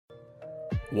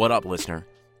What up, listener?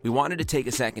 We wanted to take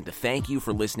a second to thank you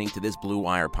for listening to this Blue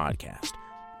Wire podcast.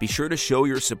 Be sure to show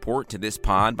your support to this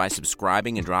pod by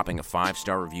subscribing and dropping a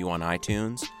 5-star review on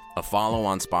iTunes, a follow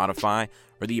on Spotify,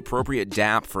 or the appropriate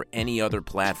DAP for any other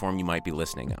platform you might be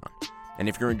listening on. And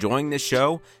if you're enjoying this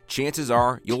show, chances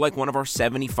are you'll like one of our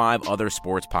 75 other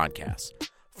sports podcasts.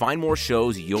 Find more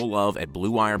shows you'll love at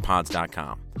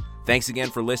BlueWirePods.com. Thanks again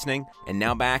for listening, and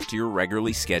now back to your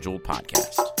regularly scheduled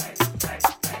podcast.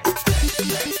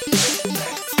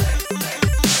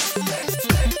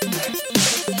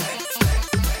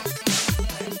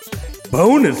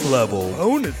 Bonus level.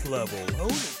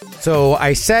 So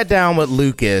I sat down with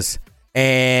Lucas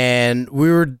and we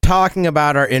were talking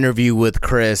about our interview with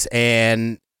Chris,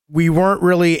 and we weren't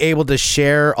really able to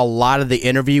share a lot of the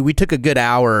interview. We took a good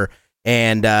hour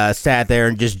and sat there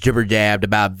and just jibber-jabbed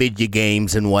about video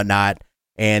games and whatnot.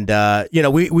 And,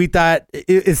 we thought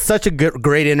it's such a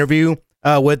great interview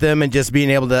with him, and just being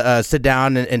able to sit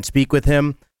down and speak with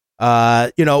him.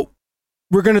 We're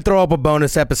going to throw up a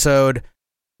bonus episode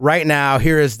right now.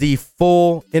 Here is the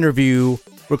full interview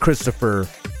with Christopher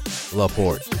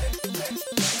Laporte.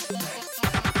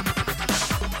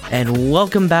 And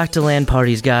welcome back to Land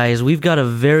Parties, guys. We've got a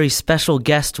very special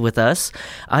guest with us.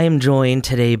 I am joined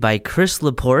today by Chris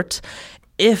Laporte.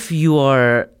 If you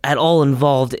are at all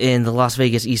involved in the Las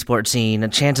Vegas esports scene,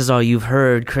 chances are you've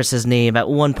heard Chris's name at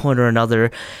one point or another,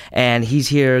 and he's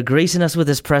here gracing us with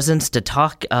his presence to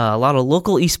talk a lot of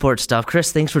local esports stuff.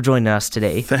 Chris, thanks for joining us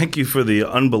today. Thank you for the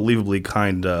unbelievably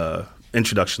kind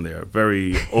introduction there.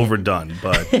 Very overdone,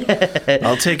 but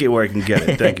I'll take it where I can get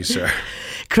it. Thank you, sir.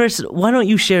 Chris, why don't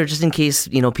you share, just in case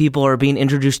people are being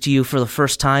introduced to you for the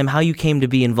first time, how you came to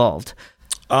be involved?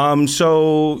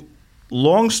 So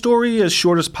long story, as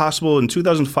short as possible. In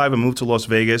 2005, I moved to Las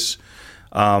Vegas,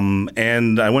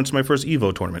 and I went to my first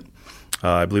EVO tournament.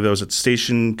 I believe that was at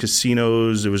Station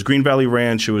Casinos. It was Green Valley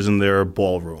Ranch. It was in their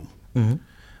ballroom.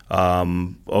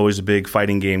 Mm-hmm. Always a big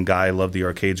fighting game guy. Loved the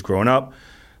arcades growing up.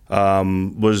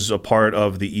 Was a part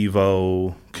of the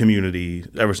EVO community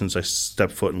ever since I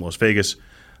stepped foot in Las Vegas.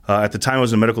 At the time, I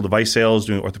was in medical device sales,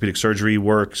 doing orthopedic surgery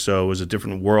work, so it was a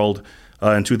different world.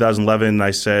 In 2011,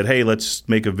 I said, hey, let's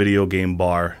make a video game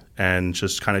bar, and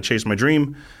just kind of chase my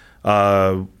dream.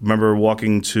 Remember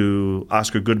walking to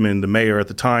Oscar Goodman, the mayor at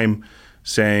the time,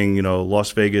 saying,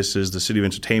 Las Vegas is the city of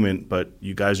entertainment, but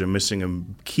you guys are missing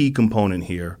a key component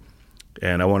here,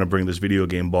 and I want to bring this video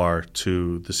game bar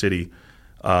to the city.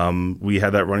 We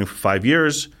had that running for 5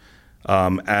 years.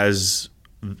 As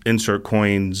Insert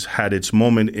Coins had its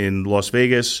moment in Las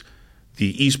Vegas,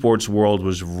 the esports world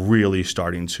was really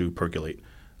starting to percolate.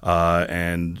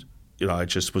 And I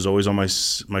just was always on my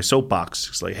soapbox.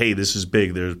 It's like, hey, this is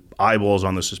big. There's eyeballs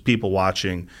on this. There's people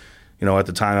watching. At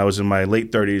the time I was in my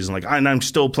late 30s, and I'm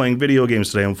still playing video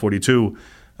games today. I'm 42.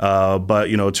 But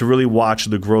to really watch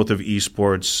the growth of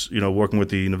esports, working with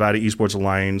the Nevada Esports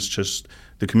Alliance, just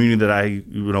the community that I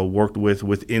worked with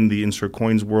within the Insert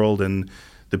Coins world, and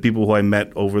the people who I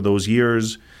met over those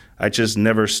years, I just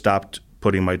never stopped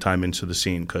putting my time into the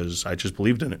scene because I just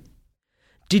believed in it.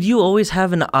 Did you always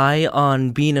have an eye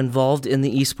on being involved in the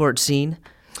esports scene?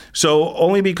 So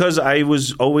only because I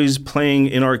was always playing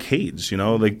in arcades,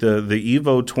 like the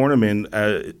EVO tournament,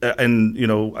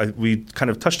 and we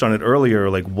kind of touched on it earlier,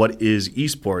 like what is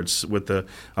esports with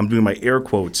I'm doing my air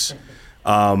quotes,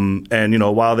 and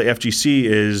while the FGC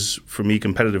is for me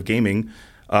competitive gaming,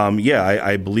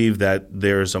 I believe that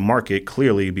there's a market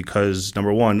clearly because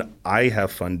number one, I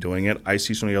have fun doing it. I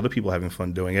see so many other people having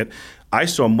fun doing it. I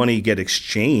saw money get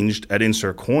exchanged at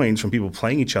Insert Coins from people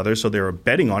playing each other, so they were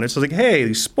betting on it. So it's like,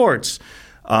 hey, sports,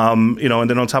 and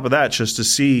then on top of that, just to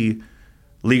see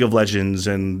League of Legends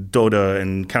and Dota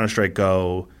and Counter-Strike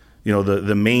Go,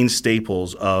 the main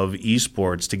staples of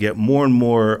esports, to get more and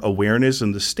more awareness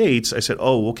in the States, I said,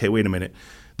 oh, okay, wait a minute.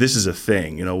 This is a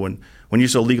thing. When you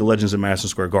saw League of Legends in Madison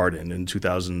Square Garden in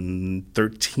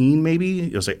 2013, maybe,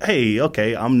 it was like, hey,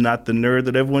 okay, I'm not the nerd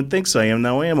that everyone thinks I am.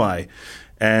 Now am I?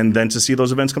 And then to see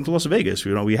those events come to Las Vegas,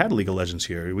 we had League of Legends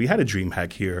here. We had a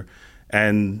DreamHack here.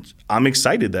 And I'm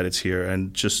excited that it's here.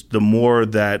 And just the more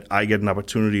that I get an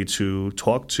opportunity to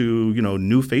talk to,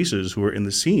 new faces who are in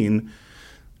the scene,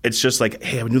 it's just like,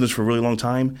 hey, I've been doing this for a really long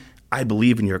time. I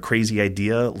believe in your crazy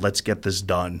idea. Let's get this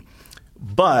done.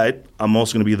 But I'm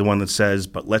also going to be the one that says,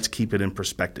 but let's keep it in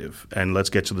perspective and let's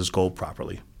get to this goal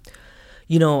properly.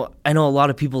 I know a lot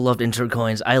of people loved Insert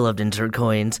Coins. I loved Insert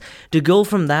Coins. To go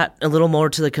from that a little more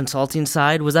to the consulting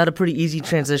side, was that a pretty easy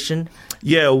transition?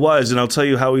 Yeah, it was. And I'll tell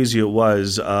you how easy it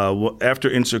was. After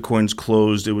Insert Coins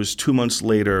closed, it was 2 months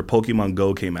later, Pokemon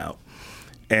Go came out.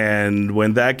 And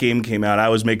when that game came out, I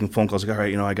was making phone calls like, all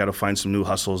right, I got to find some new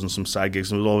hustles and some side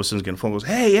gigs. And all of a sudden getting phone calls,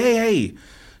 hey.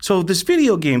 So this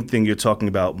video game thing you're talking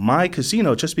about, my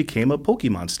casino just became a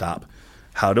Pokemon stop.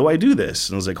 How do I do this?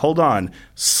 And I was like, hold on,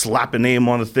 slap a name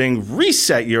on the thing,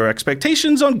 reset your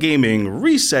expectations on gaming,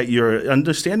 reset your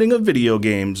understanding of video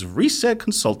games, reset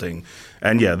consulting.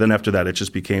 And then after that, it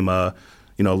just became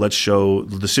let's show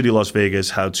the city of Las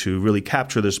Vegas how to really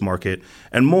capture this market.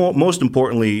 And most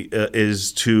importantly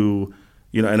is to,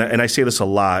 and I say this a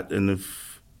lot, and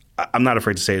I'm not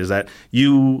afraid to say it, is that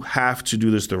you have to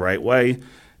do this the right way.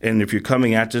 And if you're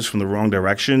coming at this from the wrong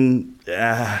direction,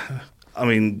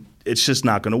 it's just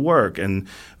not going to work. And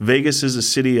Vegas is a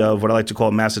city of what I like to call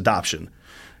mass adoption.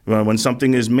 When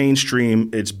something is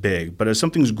mainstream, it's big. But if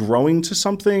something's growing to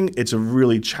something, it's a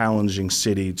really challenging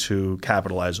city to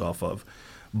capitalize off of.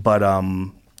 But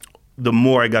the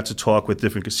more I got to talk with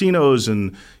different casinos,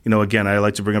 and, again, I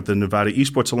like to bring up the Nevada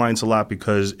Esports Alliance a lot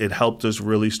because it helped us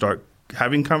really start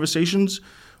having conversations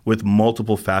with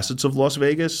multiple facets of Las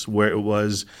Vegas where it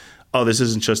was, oh, this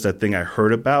isn't just that thing I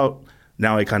heard about.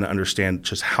 Now I kind of understand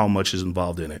just how much is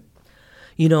involved in it.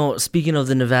 Speaking of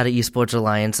the Nevada Esports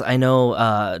Alliance, I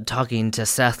know talking to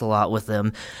Seth a lot with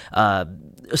them,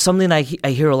 something I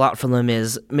hear a lot from them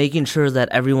is making sure that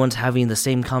everyone's having the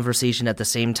same conversation at the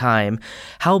same time.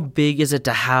 How big is it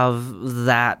to have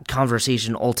that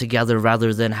conversation all together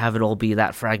rather than have it all be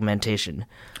that fragmentation?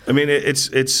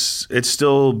 It's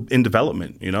still in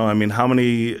development, how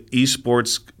many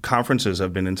esports conferences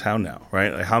have been in town now,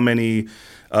 right? Like how many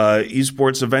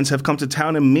esports events have come to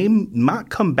town and may not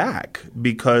come back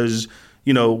because,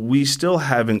 we still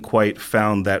haven't quite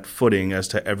found that footing as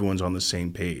to everyone's on the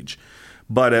same page.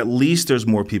 But at least there's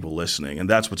more people listening, and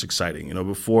that's what's exciting.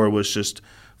 Before it was just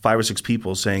 5 or 6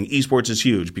 people saying esports is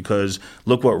huge because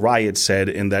look what Riot said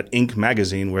in that Inc.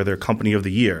 magazine where they're company of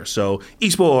the year. So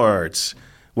esports,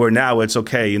 where now it's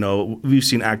okay. We've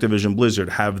seen Activision Blizzard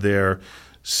have their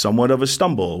somewhat of a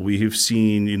stumble. We have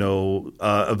seen,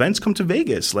 events come to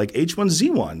Vegas like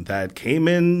H1Z1 that came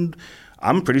in.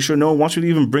 I'm pretty sure no one wants me to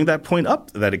even bring that point up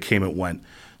that it came and went.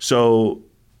 So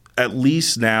at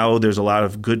least now there's a lot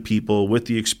of good people with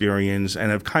the experience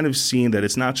and have kind of seen that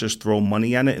it's not just throw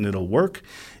money at it and it'll work.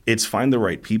 It's find the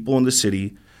right people in the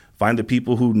city, find the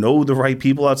people who know the right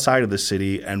people outside of the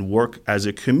city and work as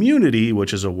a community,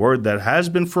 which is a word that has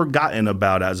been forgotten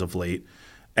about as of late.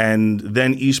 And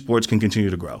then esports can continue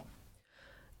to grow.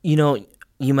 You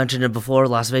mentioned it before,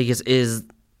 Las Vegas is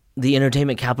the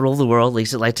entertainment capital of the world, at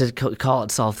least it likes to call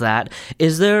itself that.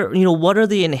 Is there, what are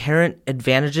the inherent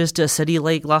advantages to a city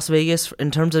like Las Vegas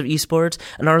in terms of esports?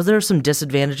 And are there some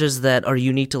disadvantages that are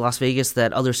unique to Las Vegas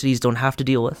that other cities don't have to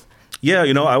deal with? Yeah,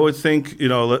 I would think,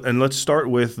 and let's start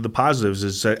with the positives,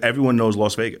 is that everyone knows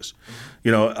Las Vegas.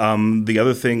 The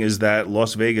other thing is that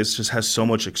Las Vegas just has so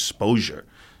much exposure.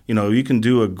 You can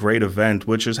do a great event,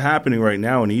 which is happening right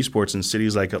now in esports in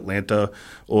cities like Atlanta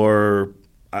or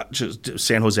just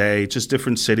San Jose, just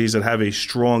different cities that have a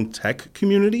strong tech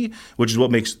community, which is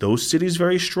what makes those cities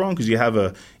very strong because you have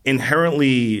a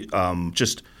inherently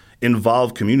just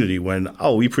involved community when,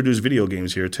 we produce video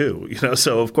games here too.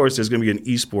 So of course there's going to be an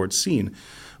esports scene.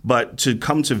 But to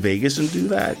come to Vegas and do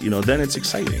that, then it's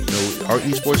exciting. Our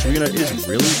esports arena is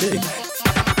really big.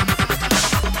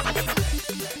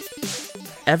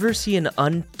 Ever see an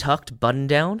untucked button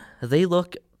down? They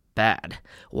look bad.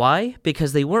 Why?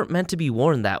 Because they weren't meant to be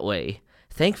worn that way.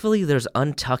 Thankfully, there's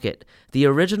Untuck It, the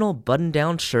original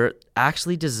button-down shirt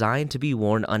actually designed to be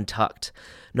worn untucked.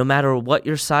 No matter what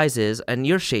your size is and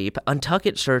your shape, Untuck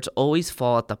It shirts always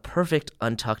fall at the perfect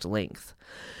untucked length.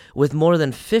 With more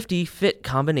than 50 fit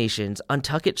combinations,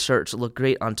 Untuck It shirts look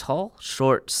great on tall,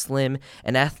 short, slim,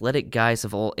 and athletic guys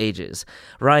of all ages.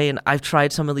 Ryan, I've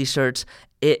tried some of these shirts.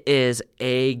 It is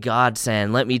a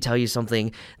godsend. Let me tell you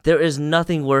something. There is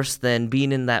nothing worse than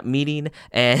being in that meeting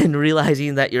and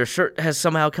realizing that your shirt has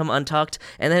somehow come untucked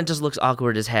and then it just looks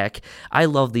awkward as heck. I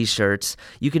love these shirts.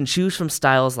 You can choose from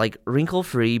styles like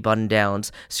wrinkle-free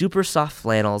button-downs, super soft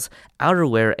flannels,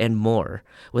 outerwear, and more.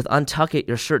 With Untuck It,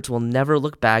 your shirts will never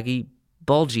look baggy,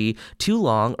 bulgy, too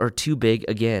long, or too big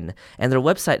again. And their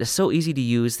website is so easy to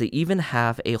use, they even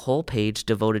have a whole page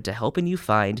devoted to helping you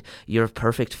find your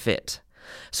perfect fit.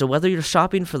 So whether you're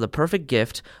shopping for the perfect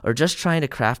gift or just trying to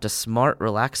craft a smart,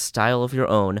 relaxed style of your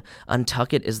own,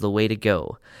 Untuck It is the way to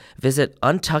go. Visit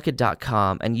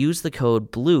untuckit.com and use the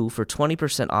code BLUE for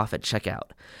 20% off at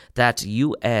checkout. That's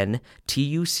UNTUCKIT.com,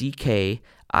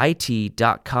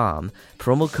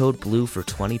 promo code BLUE for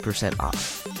 20%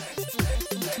 off.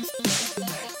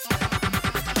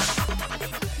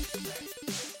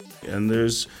 And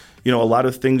there's, a lot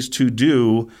of things to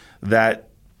do that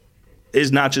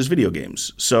is not just video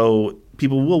games. So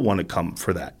people will want to come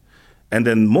for that. And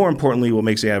then more importantly, what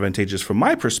makes it advantageous from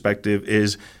my perspective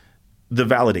is the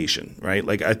validation, right?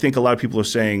 Like I think a lot of people are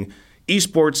saying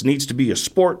esports needs to be a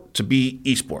sport to be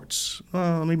esports.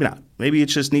 Well, maybe not. Maybe it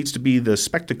just needs to be the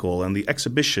spectacle and the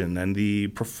exhibition and the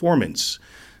performance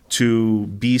to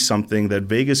be something that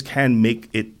Vegas can make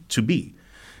it to be.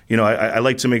 You know, I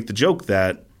like to make the joke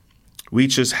that we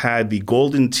just had the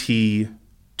Golden Tee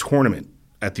tournament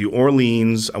at the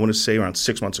Orleans, I want to say around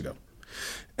 6 months ago.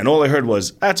 And all I heard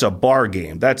was, that's a bar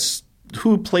game. That's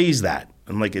who plays that?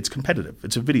 I'm like, it's competitive.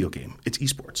 It's a video game. It's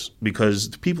esports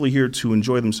because the people are here to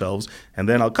enjoy themselves. And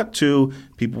then I'll cut to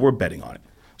people were betting on it.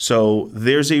 So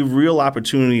there's a real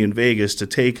opportunity in Vegas to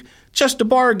take just a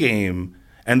bar game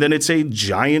and then it's a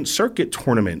giant circuit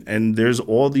tournament. And there's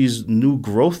all these new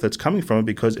growth that's coming from it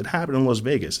because it happened in Las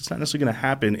Vegas. It's not necessarily going to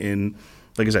happen in,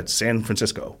 like I said, San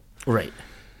Francisco. Right.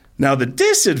 Now, the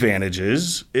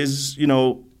disadvantages is, you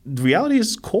know, the reality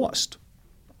is cost.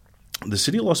 The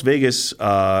city of Las Vegas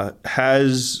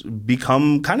has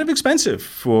become kind of expensive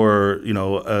for, you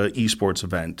know, an esports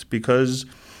event because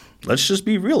let's just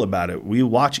be real about it. We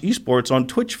watch esports on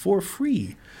Twitch for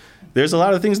free. There's a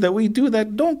lot of things that we do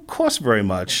that don't cost very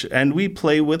much, and we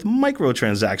play with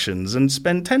microtransactions and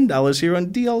spend $10 here on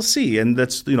DLC, and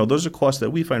that's, you know, those are costs that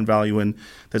we find value in.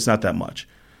 That's not that much.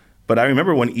 But I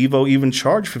remember when Evo even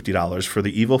charged $50 for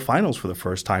the Evo finals for the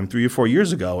first time 3 or 4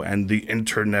 years ago, and the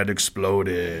internet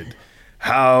exploded.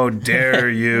 How dare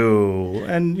you?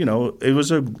 And, you know, it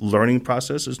was a learning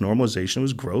process. It was normalization. It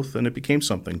was growth, and it became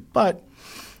something. But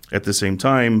at the same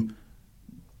time,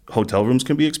 hotel rooms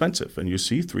can be expensive, and you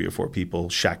see 3 or 4 people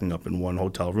shacking up in one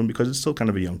hotel room because it's still kind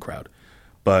of a young crowd.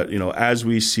 But, you know, as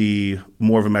we see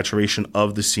more of a maturation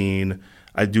of the scene,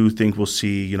 I do think we'll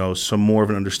see, you know, some more of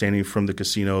an understanding from the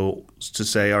casino to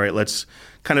say, all right, let's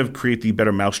kind of create the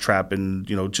better mousetrap and,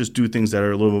 you know, just do things that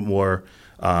are a little bit more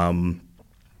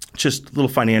just a little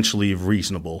financially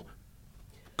reasonable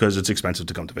because it's expensive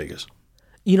to come to Vegas.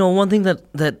 You know, one thing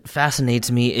that fascinates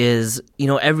me is, you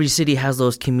know, every city has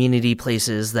those community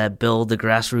places that build the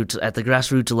grassroots at the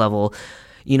grassroots level.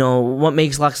 You know, what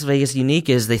makes Las Vegas unique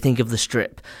is they think of the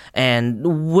Strip.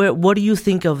 And what do you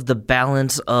think of the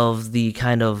balance of the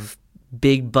kind of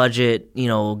big budget, you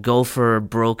know, go for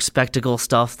broke spectacle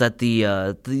stuff that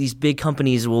these big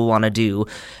companies will want to do,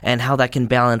 and how that can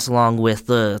balance along with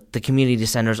the community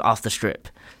centers off the Strip?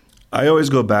 I always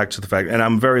go back to the fact, and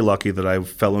I'm very lucky that I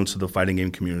fell into the fighting game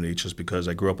community just because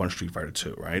I grew up on Street Fighter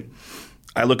 2, right?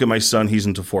 I look at my son, he's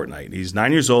into Fortnite. He's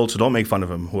 9 years old, so don't make fun of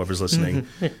him, whoever's listening.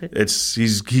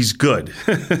 He's good.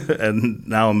 And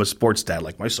now I'm a sports dad,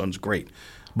 like my son's great.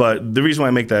 But the reason why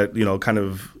I make that, you know, kind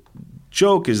of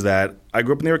joke is that I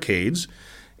grew up in the arcades,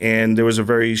 and there was a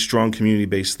very strong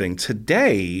community-based thing.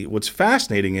 Today, what's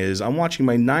fascinating is I'm watching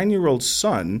my 9-year-old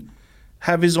son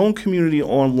have his own community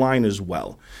online as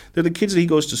well. They're the kids that he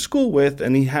goes to school with,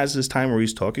 and he has this time where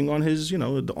he's talking on his, you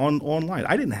know, online.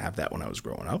 I didn't have that when I was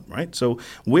growing up, right? So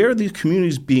where are these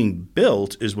communities being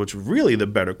built is what's really the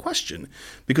better question,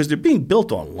 because they're being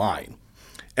built online.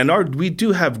 And we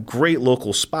do have great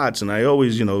local spots, and I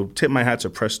always, you know, tip my hat to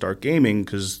Press Start Gaming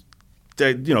because,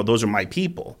 you know, those are my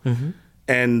people. Mm-hmm.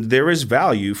 And there is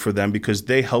value for them because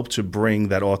they help to bring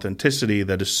that authenticity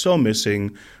that is so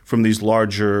missing from these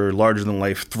larger than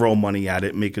life, throw money at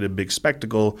it, make it a big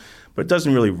spectacle, but it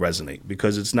doesn't really resonate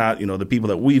because it's not, you know, the people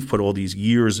that we've put all these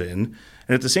years in.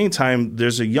 And at the same time,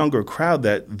 there's a younger crowd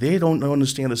that they don't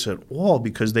understand this at all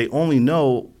because they only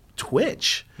know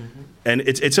Twitch. Mm-hmm. And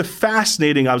it's a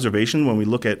fascinating observation when we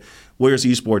look at where's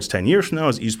esports 10 years from now?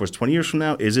 Is esports 20 years from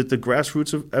now? Is it the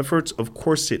grassroots of efforts? Of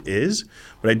course it is.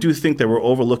 But I do think that we're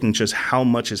overlooking just how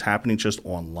much is happening just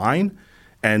online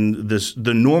and the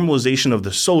normalization of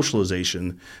the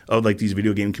socialization of like these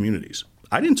video game communities.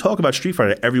 I didn't talk about Street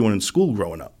Fighter to everyone in school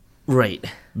growing up. Right.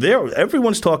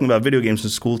 Everyone's talking about video games in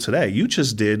school today. You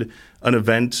just did an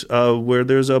event where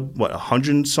there's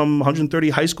 130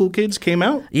 high school kids came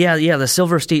out? Yeah, the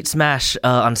Silver State Smash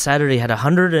on Saturday had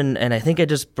 100, and I think I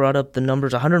just brought up the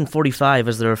numbers, 145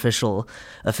 as their official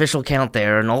count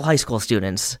there, and all high school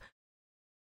students.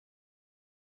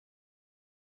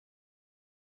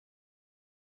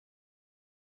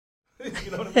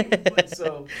 You know what I mean? Like,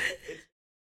 so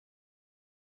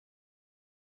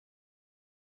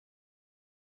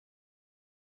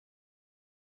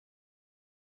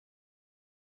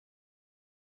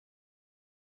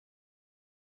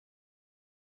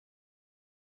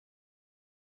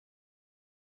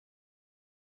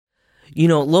you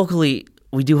know, locally,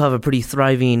 we do have a pretty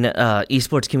thriving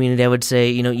esports community, I would say.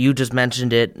 You just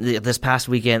mentioned it this past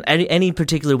weekend. Any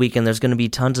particular weekend, there's going to be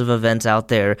tons of events out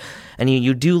there. And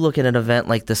you do look at an event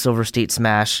like the Silver State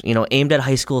Smash, aimed at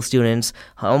high school students,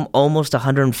 almost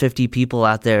 150 people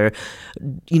out there.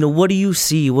 What do you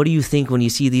see? What do you think when you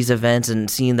see these events and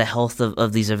seeing the health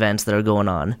of these events that are going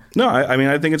on? No,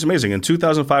 I think it's amazing. In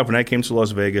 2005, when I came to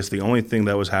Las Vegas, the only thing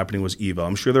that was happening was EVO.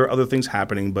 I'm sure there are other things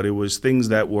happening, but it was things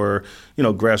that were,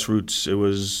 grassroots. It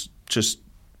was just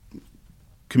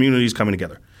communities coming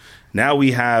together. Now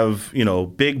we have,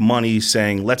 big money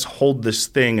saying, let's hold this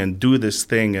thing and do this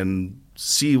thing and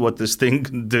see what this thing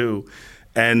can do.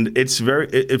 And it's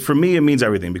for me, it means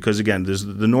everything because, again, there's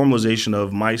the normalization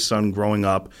of my son growing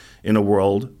up in a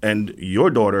world and your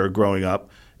daughter growing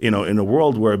up, in a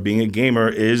world where being a gamer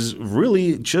is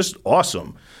really just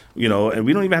awesome. And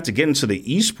we don't even have to get into the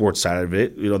esports side of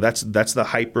it. That's the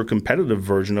hyper competitive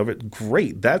version of it.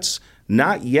 Great. That's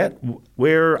not yet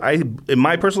where in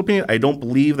my personal opinion, I don't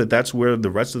believe that that's where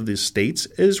the rest of the states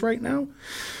is right now.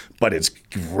 But it's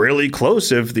really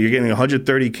close if you're getting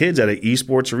 130 kids at an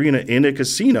esports arena in a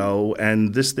casino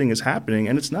and this thing is happening.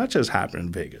 And it's not just happening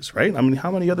in Vegas, right? I mean, how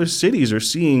many other cities are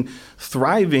seeing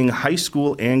thriving high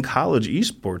school and college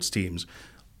esports teams?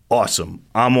 Awesome.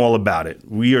 I'm all about it.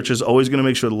 We are just always going to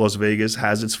make sure that Las Vegas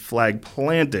has its flag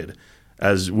planted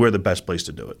as we're the best place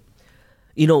to do it.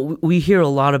 We hear a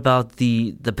lot about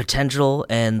the potential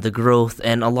and the growth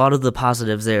and a lot of the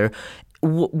positives there.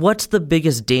 What's the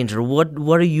biggest danger? What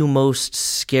are you most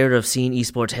scared of seeing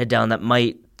esports head down that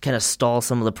might kind of stall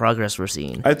some of the progress we're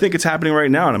seeing? I think it's happening right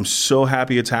now, and I'm so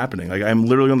happy it's happening. Like, I'm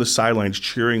literally on the sidelines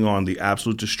cheering on the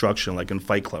absolute destruction, like in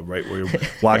Fight Club, right, where you're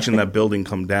watching that building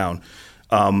come down.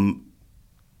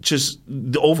 Just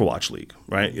the Overwatch League,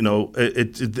 right?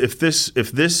 If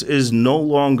this is no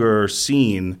longer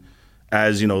seen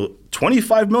as,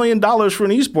 $25 million for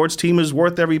an esports team is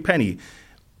worth every penny,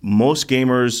 most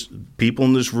gamers, people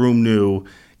in this room knew,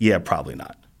 yeah, probably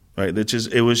not, right?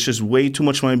 It was just way too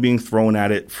much money being thrown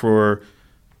at it for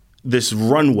this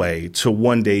runway to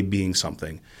one day being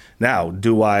something. Now,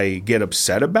 do I get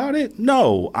upset about it?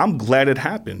 No, I'm glad it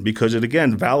happened because it,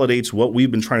 again, validates what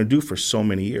we've been trying to do for so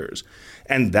many years.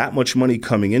 And that much money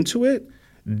coming into it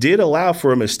did allow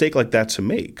for a mistake like that to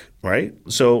make, right?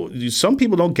 So some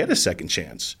people don't get a second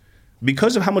chance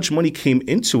because of how much money came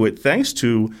into it, thanks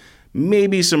to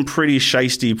maybe some pretty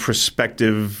shiesty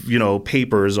prospective,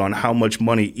 papers on how much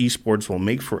money esports will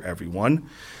make for everyone.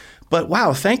 But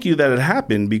wow, thank you that it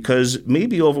happened because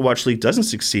maybe Overwatch League doesn't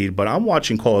succeed, but I'm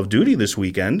watching Call of Duty this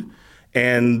weekend,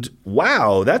 and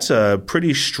wow, that's a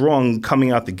pretty strong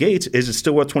coming out the gates. Is it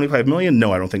still worth $25 million?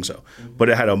 No, I don't think so. But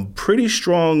it had a pretty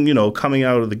strong, coming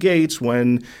out of the gates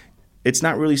when it's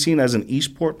not really seen as an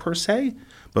esport per se,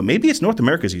 but maybe it's North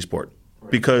America's esport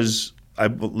because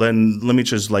let me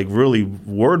just really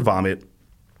word vomit.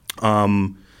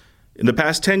 In the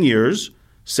past 10 years,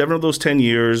 7 of those 10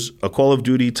 years, a Call of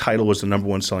Duty title was the number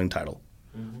one selling title.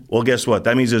 Mm-hmm. Well, guess what?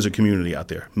 That means there's a community out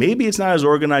there. Maybe it's not as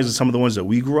organized as some of the ones that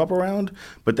we grew up around,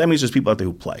 but that means there's people out there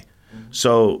who play. Mm-hmm.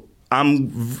 So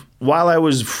while I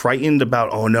was frightened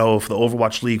about, oh no, if the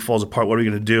Overwatch League falls apart, what are we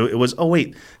going to do? It was, oh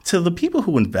wait, to the people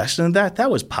who invested in that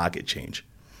was pocket change.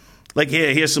 Like, yeah,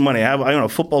 here's some money. I have a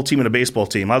football team and a baseball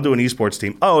team. I'll do an esports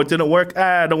team. Oh, it didn't work?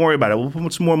 Don't worry about it. We'll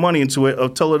put some more money into it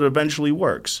until it eventually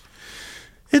works.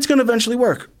 It's going to eventually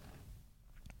work.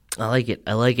 I like it.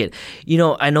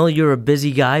 I know you're a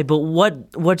busy guy, but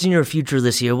what's in your future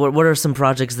this year? What are some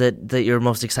projects that you're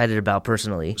most excited about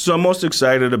personally? So I'm most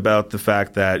excited about the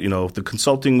fact that, the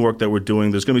consulting work that we're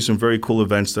doing, there's going to be some very cool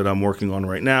events that I'm working on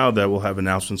right now that we'll have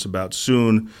announcements about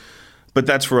soon. But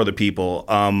that's for other people.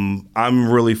 I'm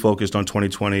really focused on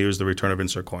 2020 is the return of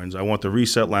Insert Coins. I want the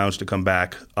Reset Lounge to come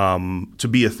back, to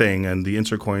be a thing, and the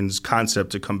Insert Coins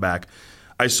concept to come back.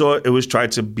 I saw it was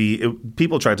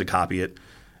people tried to copy it,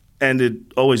 and it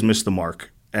always missed the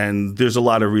mark. And there's a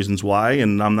lot of reasons why,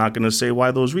 and I'm not going to say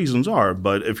why those reasons are.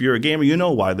 But if you're a gamer, you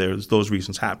know why those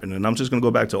reasons happen. And I'm just going to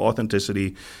go back to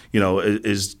authenticity,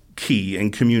 is key,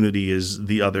 and community is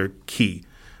the other key.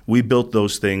 We built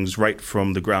those things right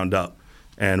from the ground up,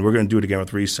 and we're going to do it again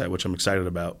with Reset, which I'm excited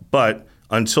about. But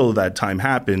until that time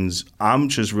happens, I'm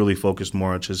just really focused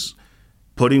more on just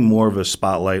putting more of a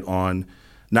spotlight on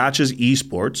not just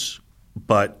esports,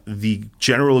 but the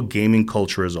general gaming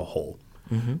culture as a whole.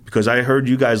 Mm-hmm. Because I heard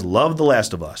you guys love The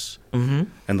Last of Us. Mm-hmm.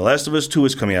 And The Last of Us 2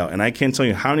 is coming out. And I can't tell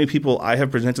you how many people I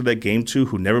have presented that game to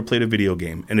who never played a video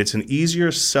game. And it's an easier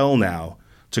sell now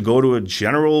to go to a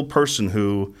general person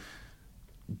who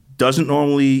doesn't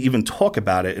normally even talk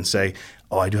about it and say,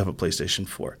 oh, I do have a PlayStation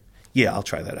 4. Yeah, I'll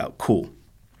try that out. Cool.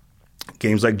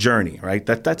 Games like Journey, right?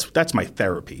 That's my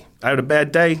therapy. I had a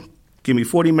bad day. Give me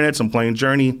 40 minutes. I'm playing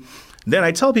Journey. Then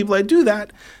I tell people I do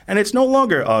that, and it's no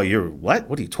longer, oh, you're what?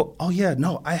 What are you talking? Oh, yeah,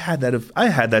 no, I had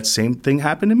that same thing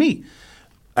happen to me.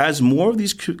 As more of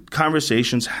these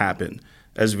conversations happen,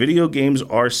 as video games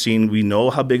are seen, we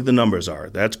know how big the numbers are.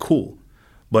 That's cool.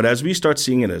 But as we start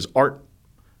seeing it as art,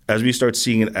 as we start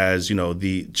seeing it as,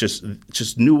 the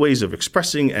just new ways of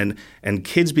expressing and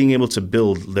kids being able to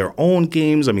build their own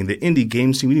games. I mean, the indie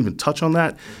game scene, we didn't even touch on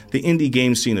that. The indie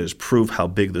game scene has proved how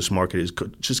big this market is,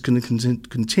 just going to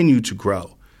continue to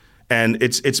grow. And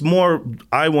it's more,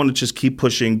 I want to just keep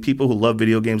pushing people who love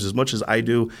video games as much as I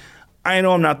do. I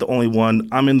know I'm not the only one.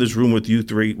 I'm in this room with you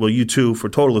two, for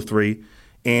a total of 3,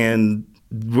 and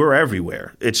we're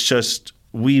everywhere. It's just...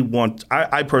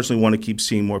 I personally want to keep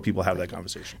seeing more people have that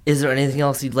conversation. Is there anything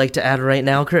else you'd like to add right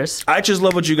now, Chris? I just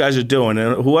love what you guys are doing.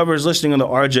 And whoever is listening on the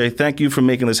RJ, thank you for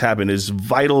making this happen. It's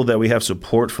vital that we have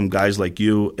support from guys like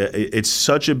you. It's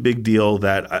such a big deal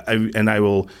that I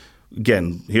will,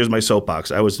 again, here's my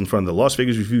soapbox. I was in front of the Las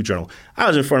Vegas Review-Journal. I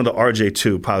was in front of the RJ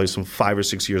too, probably some 5 or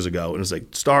 6 years ago. And it's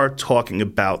like, start talking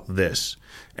about this.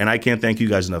 And I can't thank you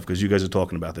guys enough because you guys are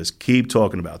talking about this. Keep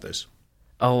talking about this.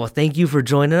 Oh, well, thank you for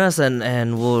joining us,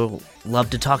 and we'll love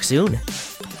to talk soon.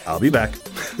 I'll be back.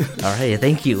 All right,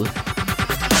 thank you.